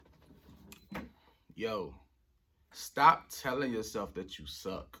Yo, stop telling yourself that you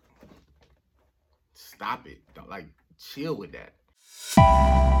suck. Stop it. Don't, chill with that.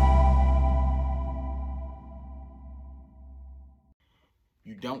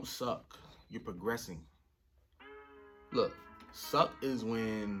 You don't suck. You're progressing. Look, suck is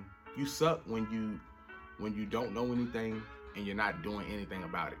when you suck when you don't know anything and you're not doing anything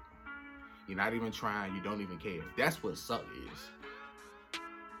about it. You're not even trying, you don't even care. That's what suck is.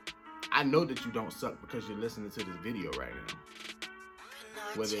 I know that you don't suck because you're listening to this video right now.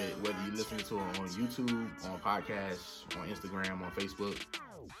 Whether you're listening to it on YouTube, on podcasts, on Instagram, on Facebook.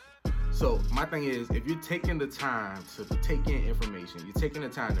 So my thing is, if you're taking the time to take in information, you're taking the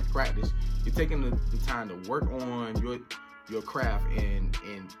time to practice, you're taking the time to work on your craft in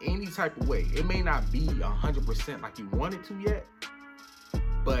any type of way. It may not be 100% like you want it to yet,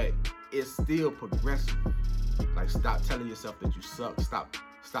 but it's still progressive. Like, stop telling yourself that you suck.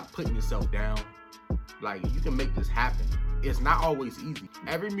 Stop putting yourself down. Like, you can make this happen. It's not always easy.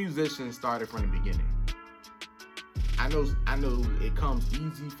 Every musician started from the beginning. I know it comes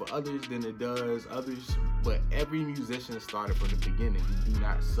easy for others than it does others, but every musician started from the beginning. You do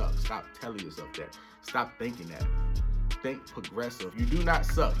not suck. Stop telling yourself that. Stop thinking that. Think progressive. You do not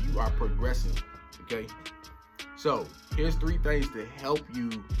suck. You are progressing. Okay? So, here's 3 things to help you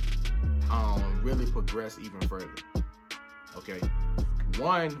really progress even further. Okay?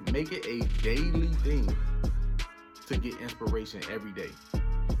 1, make it a daily thing to get inspiration every day.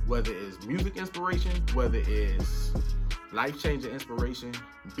 Whether it's music inspiration, whether it's life-changing inspiration,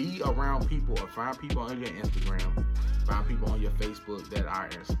 be around people or find people on your Instagram, find people on your Facebook that are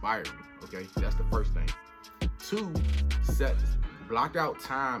inspiring. Okay? That's the first thing. 2, block out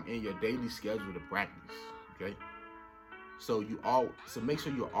time in your daily schedule to practice. Okay? So make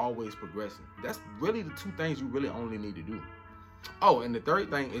sure you're always progressing. That's really the 2 things you really only need to do. Oh, and the 3rd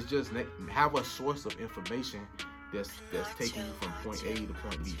thing is just have a source of information that's taking you from point A to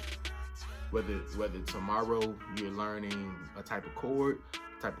point B. Whether tomorrow you're learning a type of chord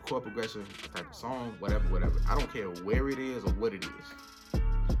progression, a type of song, whatever. I don't care where it is or what it is.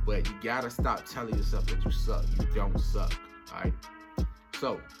 But you gotta stop telling yourself that you suck. You don't suck. Alright?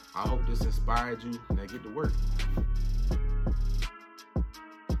 So, I hope this inspired you. Now get to work.